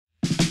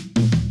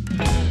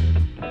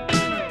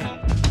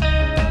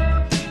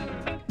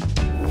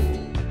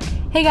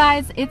Hey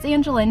guys, it's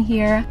Angelynn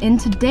here. In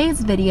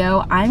today's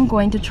video, I'm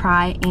going to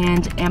try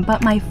and amp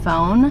up my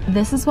phone.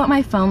 This is what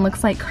my phone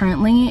looks like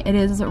currently. It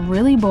is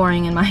really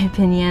boring in my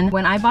opinion.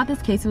 When I bought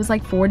this case, it was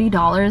like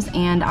 $40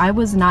 and I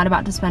was not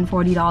about to spend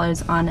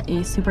 $40 on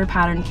a super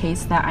patterned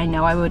case that I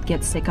know I would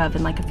get sick of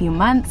in like a few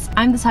months.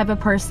 I'm the type of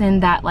person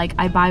that like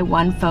I buy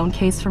one phone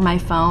case for my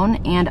phone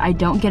and I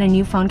don't get a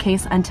new phone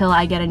case until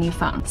I get a new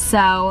phone.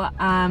 So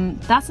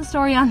that's the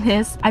story on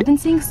this. I've been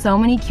seeing so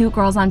many cute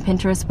girls on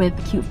Pinterest with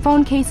cute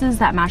phone cases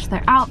that match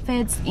their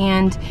outfits,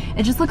 and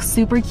it just looks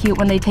super cute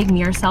when they take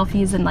mirror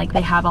selfies and like they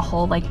have a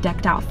whole like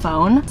decked out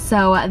phone.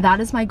 So that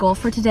is my goal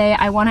for today.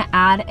 I want to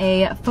add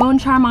a phone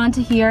charm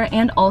onto here,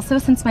 and also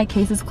since my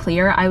case is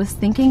clear, I was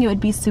thinking it would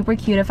be super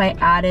cute if I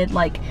added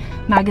like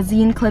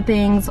magazine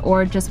clippings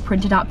or just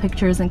printed out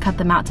pictures and cut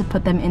them out to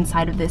put them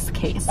inside of this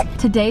case.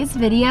 Today's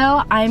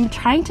video, I'm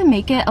trying to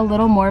make it a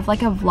little more of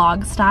like a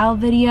vlog style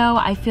video.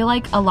 I feel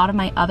like a lot of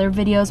my other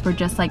videos were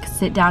just like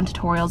sit down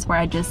tutorials where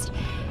I just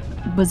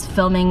was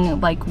filming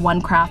like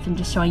one craft and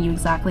just showing you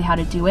exactly how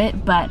to do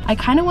it, but I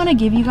kind of want to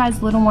give you guys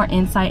a little more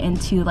insight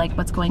into like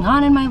what's going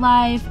on in my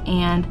life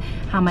and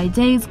how my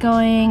day's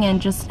going,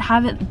 and just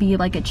have it be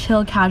like a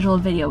chill casual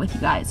video with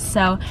you guys.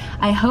 So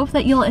I hope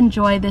that you'll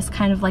enjoy this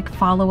kind of like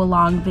follow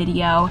along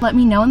video. Let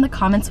me know in the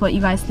comments what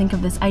you guys think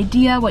of this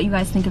idea, what you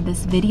guys think of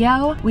this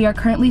video. We are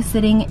currently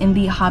sitting in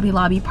the Hobby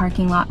Lobby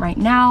parking lot right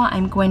now.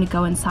 I'm going to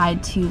go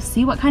inside to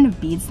see what kind of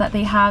beads that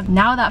they have.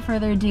 Now without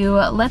further ado,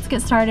 let's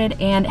get started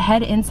and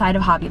head inside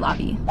of Hobby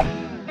Lobby. I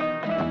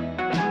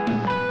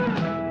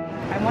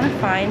want to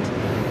find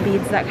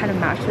beads that kind of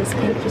match this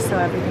pink just so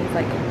everything's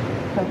like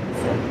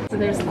cohesive. So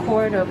there's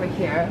cord over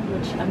here,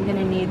 which I'm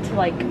gonna need to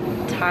like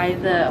tie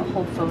the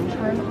whole phone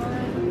charm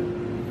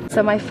on.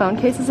 So my phone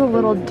case is a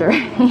little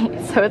dirty,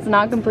 so it's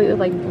not completely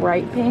like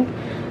bright pink,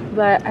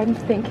 but I'm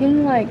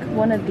thinking like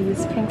one of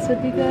these pinks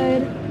would be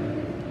good,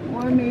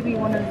 or maybe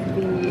one of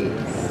these.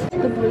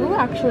 The blue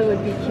actually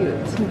would be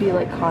cute to be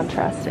like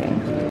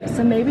contrasting.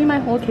 So maybe my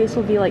whole case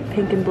will be like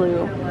pink and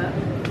blue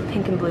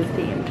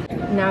themed.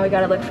 Now we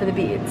gotta look for the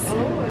beads.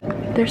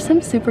 There's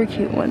some super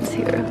cute ones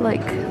here,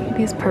 like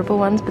these purple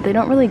ones, but they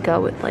don't really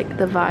go with like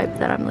the vibe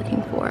that I'm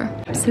looking for.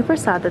 I'm super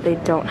sad that they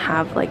don't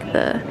have like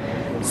the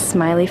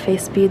smiley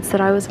face beads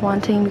that I was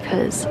wanting,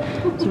 because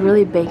I was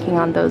really banking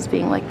on those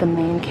being like the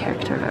main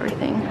character of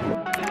everything.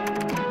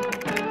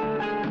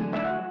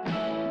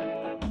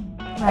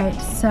 Right,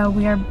 so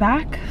we're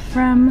back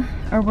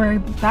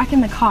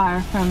in the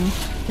car from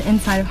the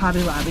inside of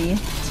Hobby Lobby.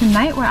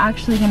 Tonight we're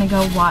actually gonna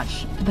go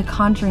watch The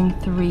Conjuring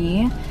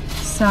 3.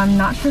 So I'm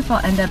not sure if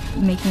I'll end up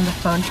making the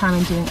phone charm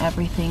and doing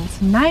everything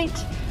tonight.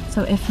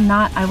 So if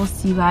not, I will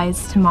see you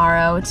guys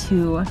tomorrow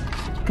to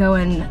go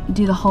and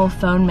do the whole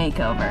phone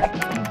makeover.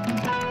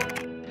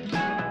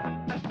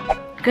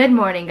 Good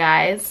morning,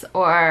 guys,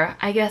 or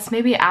I guess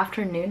maybe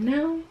afternoon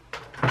now.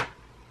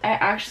 I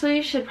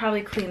actually should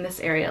probably clean this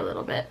area a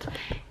little bit.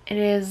 It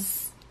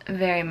is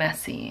very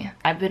messy.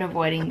 I've been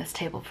avoiding this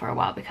table for a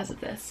while because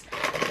of this.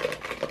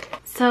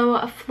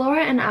 So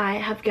Flora and I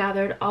have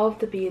gathered all of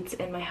the beads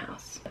in my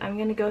house. I'm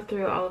gonna go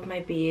through all of my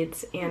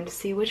beads and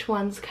see which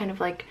ones kind of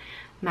like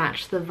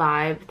match the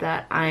vibe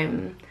that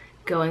I'm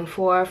going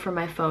for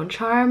my phone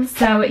charm.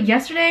 So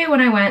yesterday when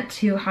I went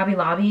to Hobby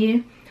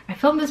Lobby, I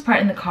filmed this part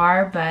in the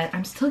car, but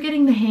I'm still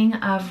getting the hang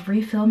of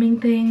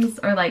refilming things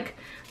or like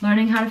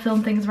learning how to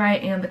film things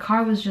right, and the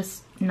car was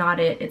just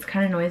not it. It's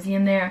kind of noisy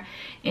in there,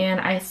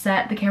 and I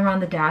set the camera on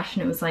the dash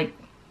and it was like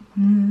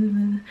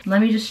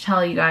Let me just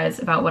tell you guys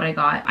about what I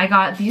got. I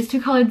got these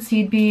two colored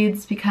seed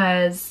beads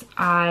because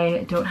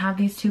I don't have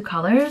these two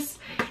colors,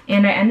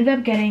 and I ended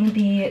up getting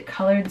the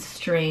colored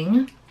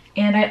string,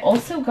 and I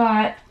also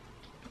got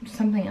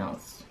something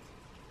else.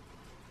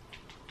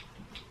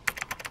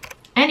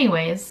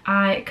 Anyways,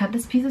 I cut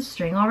this piece of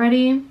string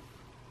already,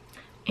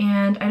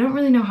 and I don't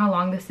really know how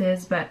long this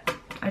is, but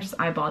I just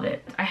eyeballed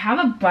it. I have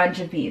a bunch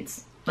of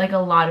beads, like a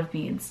lot of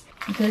beads.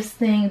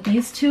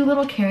 These two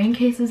little carrying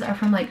cases are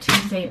from like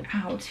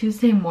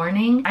Tuesday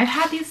morning. I've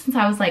had these since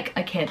I was like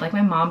a kid. Like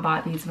my mom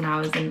bought these when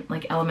I was in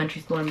like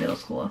elementary school and middle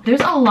school.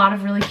 There's a lot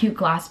of really cute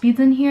glass beads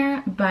in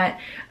here, but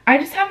I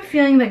just have a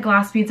feeling that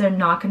glass beads are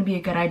not going to be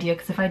a good idea,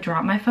 because if I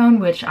drop my phone,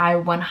 which I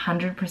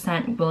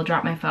 100% will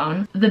drop my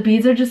phone, the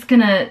beads are just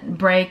gonna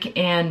break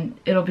and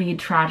it'll be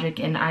tragic,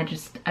 and I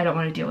don't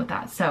want to deal with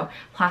that. So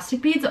plastic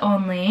beads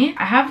only.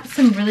 I have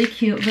some really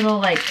cute little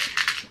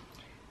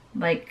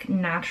like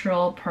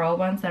natural pearl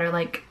ones that are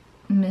like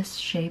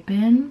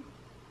misshapen.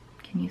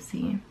 Can you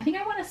see? I think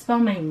I want to spell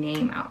my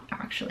name out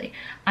actually.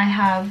 I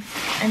have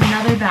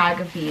another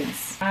bag of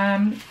beads.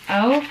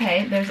 Oh,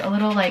 okay, there's a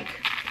little like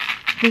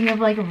thing of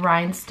like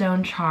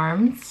rhinestone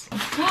charms.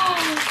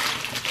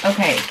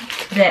 Okay,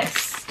 this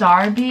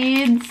star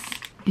beads.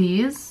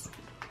 These.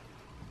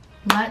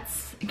 Let's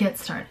get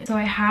started. So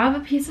I have a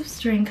piece of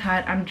string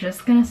cut. I'm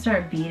just gonna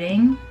start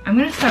beading. I'm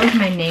gonna start with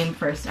my name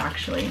first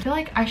actually. I feel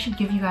like I should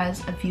give you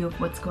guys a view of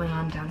what's going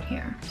on down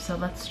here. So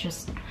let's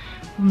just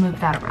move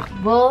that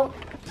around. Well,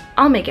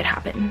 I'll make it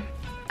happen.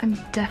 I'm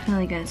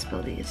definitely gonna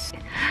spill these.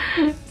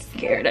 I'm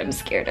scared.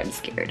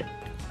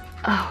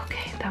 Oh,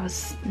 okay, that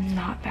was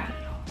not bad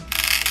at all.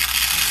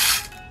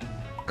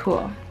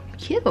 Cool.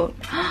 Cute.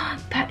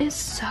 That is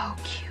so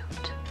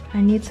cute.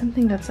 I need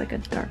something that's like a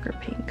darker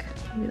pink.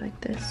 Maybe like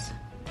this.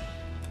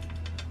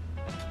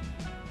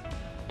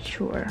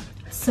 Sure.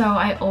 So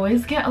I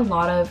always get a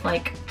lot of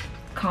like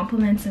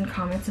compliments and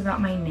comments about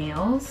my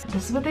nails.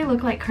 This is what they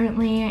look like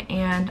currently,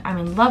 and I'm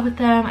in love with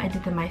them. I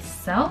did them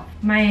myself.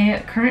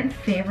 My current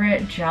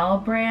favorite gel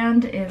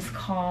brand is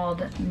called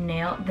The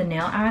Nail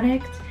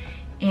Addict,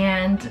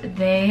 and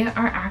they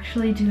are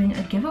actually doing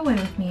a giveaway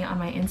with me on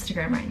my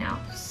Instagram right now.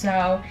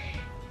 So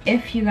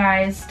if you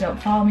guys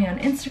don't follow me on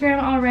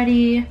Instagram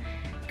already,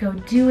 go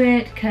do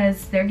it,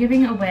 because they're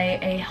giving away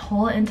a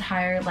whole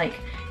entire like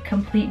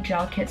complete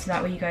gel kit, so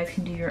that way you guys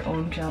can do your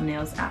own gel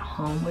nails at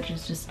home, which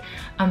is just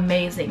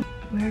amazing.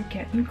 We're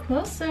getting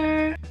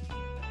closer.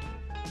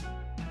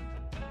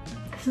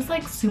 This is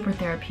like super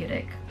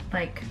therapeutic.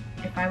 Like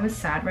if I was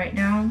sad right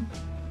now,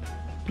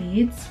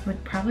 beads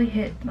would probably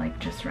hit like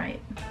just right.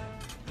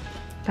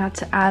 About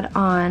to add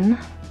on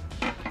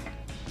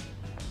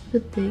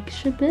the big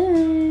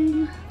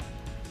shebang.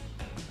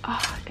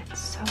 Oh, it's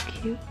so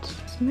cute.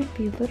 This might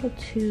be a little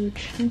too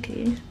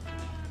chunky.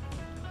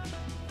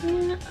 I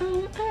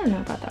don't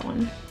know about that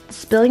one.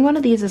 Spilling one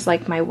of these is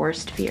like my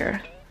worst fear.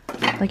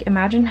 Like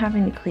imagine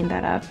having to clean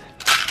that up.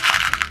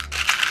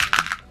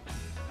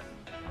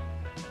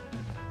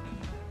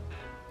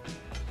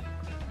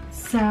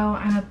 So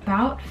I'm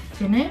about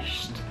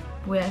finished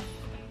with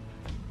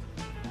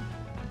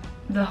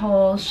the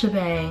whole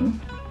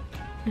shebang.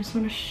 I just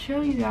want to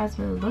show you guys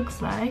what it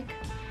looks like.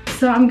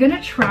 So I'm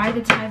gonna try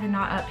to tie the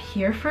knot up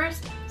here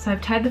first. So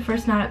I've tied the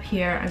first knot up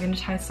here. I'm gonna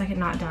tie the second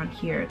knot down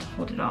here to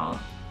hold it all.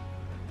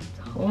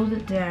 Hold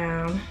it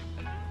down.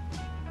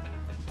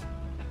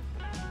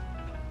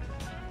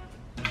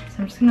 So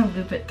I'm just gonna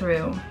loop it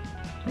through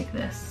like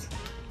this.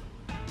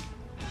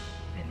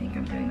 I think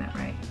I'm doing that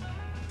right.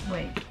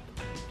 Wait,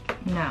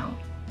 no.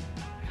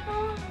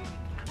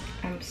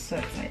 I'm so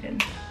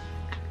excited.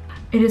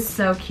 It is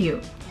so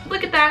cute.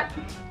 Look at that.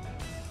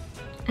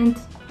 And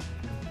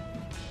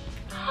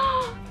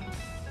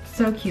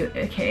so cute.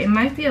 Okay, it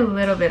might be a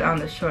little bit on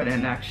the short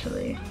end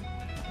actually.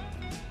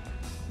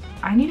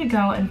 I need to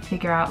go and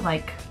figure out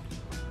like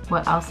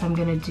what else I'm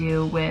gonna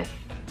do with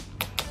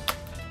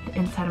the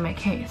inside of my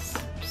case.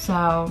 So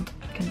I'm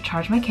gonna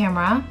charge my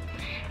camera,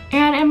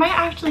 and it might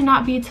actually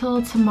not be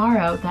till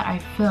tomorrow that I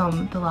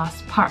film the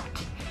last part,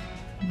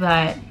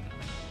 but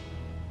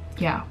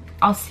yeah,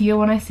 I'll see you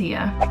when I see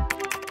ya.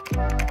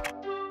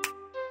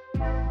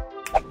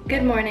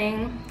 Good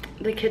morning.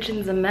 The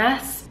kitchen's a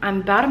mess.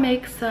 I'm about to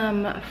make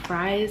some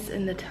fries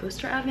in the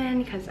toaster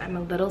oven because I'm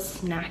a little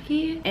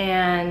snacky,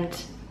 and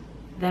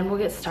then we'll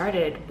get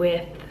started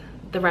with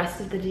the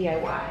rest of the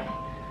DIY.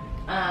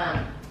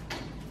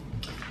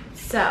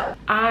 So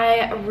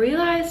I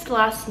realized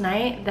last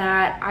night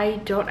that I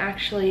don't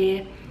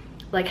actually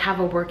like have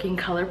a working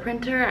color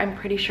printer. I'm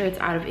pretty sure it's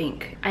out of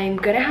ink. I'm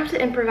gonna have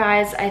to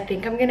improvise. I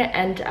think I'm gonna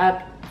end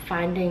up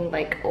finding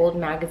like old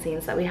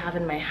magazines that we have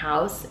in my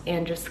house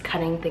and just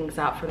cutting things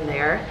out from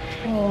there.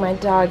 Bringing my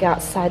dog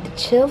outside to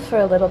chill for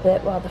a little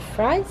bit while the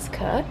fries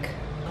cook.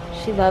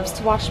 She loves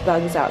to watch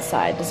bugs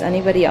outside. Does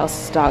anybody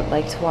else's dog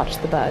like to watch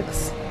the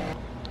bugs?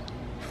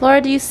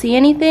 Flora, do you see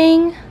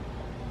anything?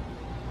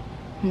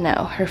 No,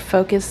 her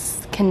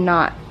focus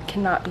cannot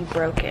be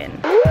broken.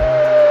 Ooh,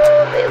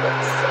 they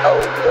look so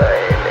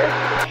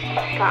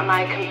good. Got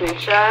my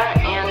kombucha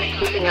and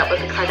Keeping Up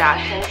with the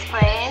Kardashians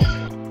playing.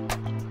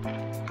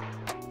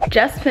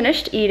 Just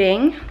finished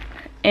eating,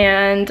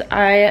 and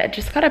I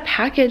just got a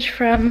package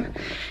from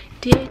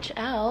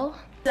DHL.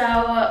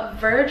 So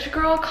Verge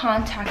Girl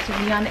contacted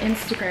me on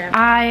Instagram.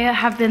 I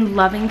have been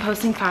loving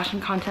posting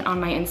fashion content on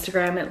my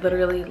Instagram. It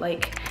literally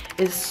like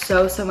is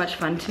so much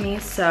fun to me.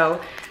 So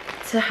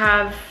to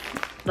have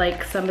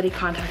like somebody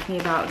contact me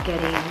about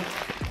getting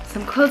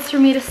some clothes for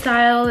me to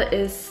style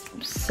is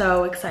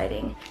so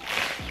exciting.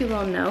 Cute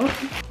little note.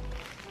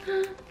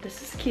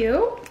 This is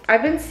cute.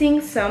 I've been seeing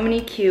so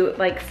many cute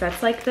like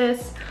sets like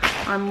this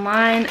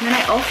online. And then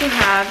I also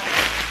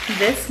have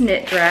this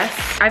knit dress.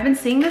 I've been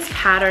seeing this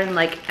pattern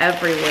like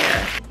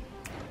everywhere.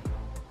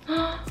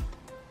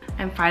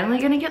 I'm finally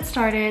gonna get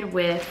started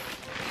with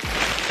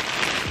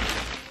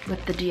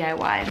the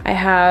DIY. I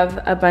have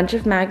a bunch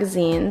of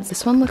magazines.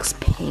 This one looks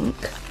pink.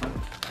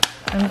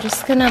 I'm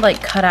just gonna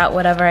like cut out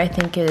whatever I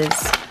think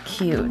is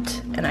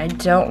cute. And I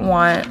don't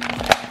want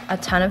a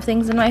ton of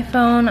things in my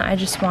phone. I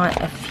just want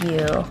a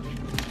few.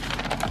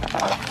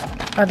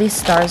 Oh, these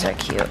stars are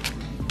cute.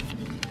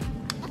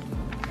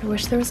 I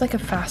wish there was like a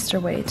faster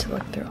way to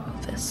look through all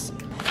of this.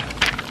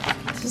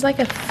 This is like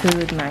a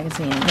food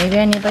magazine. Maybe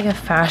I need like a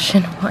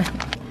fashion one.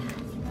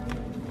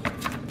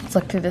 Let's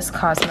look through this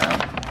Cosmo.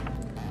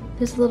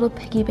 There's a little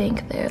piggy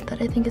bank there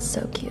that I think is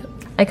so cute.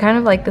 I kind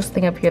of like this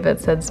thing up here that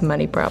says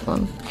money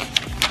problem.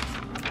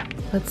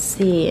 Let's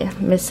see,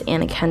 Miss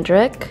Anna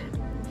Kendrick.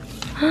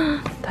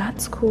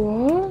 That's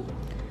cool.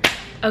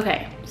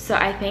 Okay, so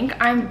I think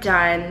I'm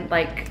done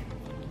like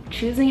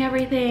choosing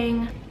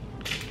everything.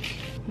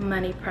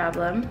 Money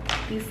problem.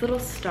 these little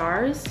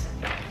stars.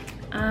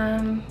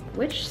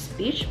 Which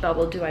speech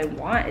bubble do I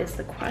want is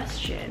the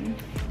question.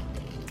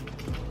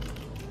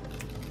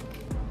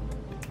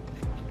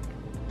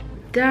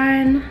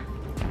 Done.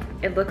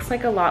 It looks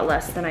like a lot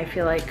less than I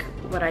feel like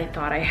what I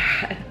thought I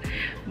had,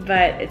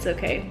 but it's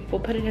okay. We'll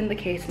put it in the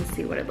case and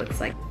see what it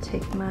looks like.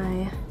 Take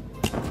my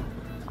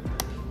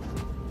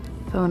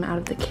phone out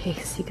of the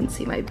case. You can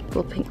see my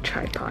little pink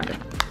tripod.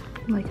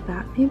 Like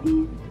that,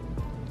 maybe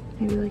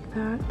like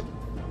that.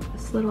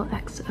 This little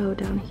XO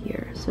down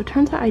here. So it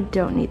turns out I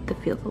don't need the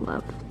feel the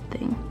love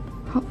thing.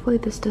 Hopefully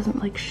this doesn't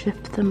like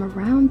shift them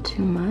around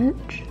too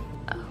much.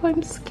 Oh,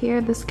 I'm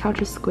scared. This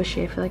couch is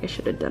squishy. I feel like I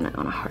should have done it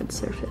on a hard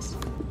surface.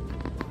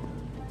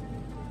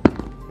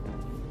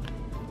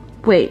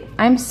 Wait,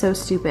 I'm so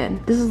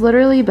stupid. This is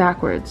literally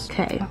backwards.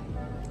 Okay,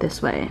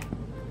 this way.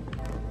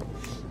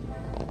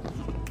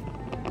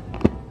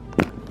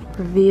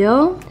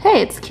 Reveal.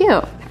 Hey, it's cute.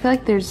 I feel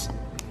like there's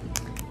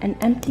an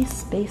empty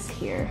space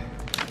here.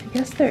 I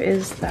guess there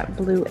is that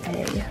blue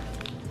A.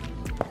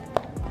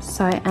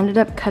 So I ended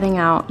up cutting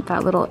out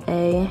that little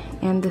A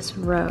and this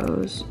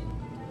rose.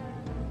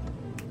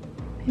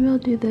 Maybe I'll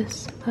do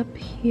this up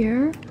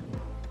here.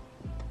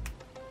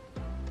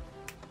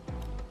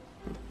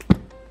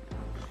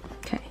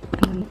 Okay,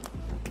 and then,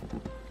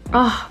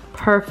 oh,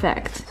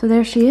 perfect. So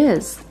there she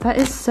is. That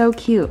is so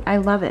cute. I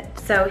love it.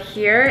 So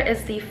here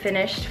is the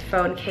finished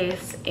phone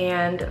case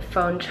and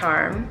phone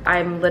charm.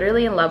 I'm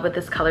literally in love with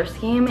this color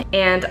scheme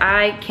and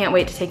I can't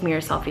wait to take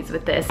mirror selfies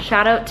with this.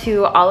 Shout out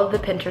to all of the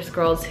Pinterest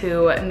girls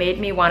who made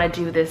me want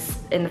to do this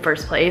in the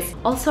first place.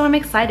 Also, I'm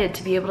excited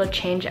to be able to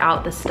change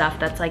out the stuff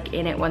that's like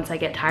in it once I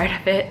get tired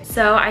of it.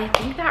 So I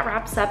think that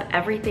wraps up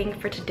everything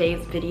for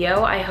today's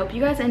video. I hope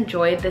you guys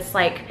enjoyed this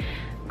like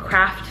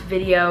craft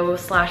video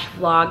slash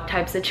vlog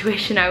type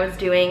situation I was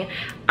doing.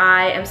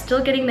 I am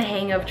still getting the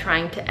hang of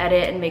trying to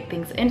edit and make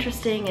things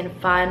interesting and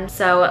fun.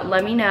 So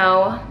let me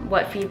know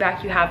what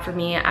feedback you have for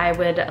me. I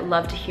would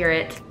love to hear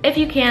it. If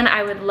you can,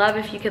 I would love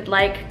if you could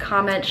like,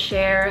 comment,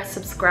 share,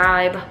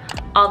 subscribe,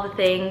 all the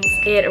things.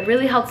 It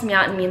really helps me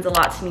out and means a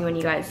lot to me when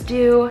you guys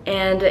do.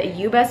 And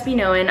you best be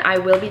knowing I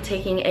will be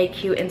taking a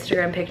cute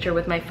Instagram picture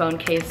with my phone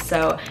case.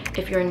 So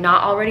if you're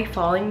not already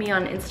following me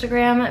on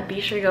Instagram, be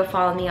sure to go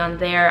follow me on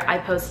there. I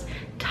post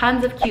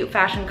tons of cute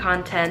fashion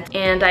content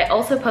and I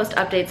also post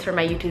updates for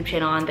my YouTube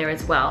channel on there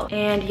as well.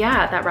 And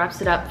yeah, that wraps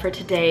it up for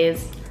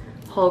today's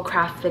whole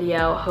craft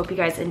video. Hope you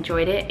guys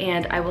enjoyed it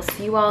and I will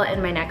see you all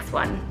in my next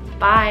one.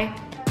 Bye.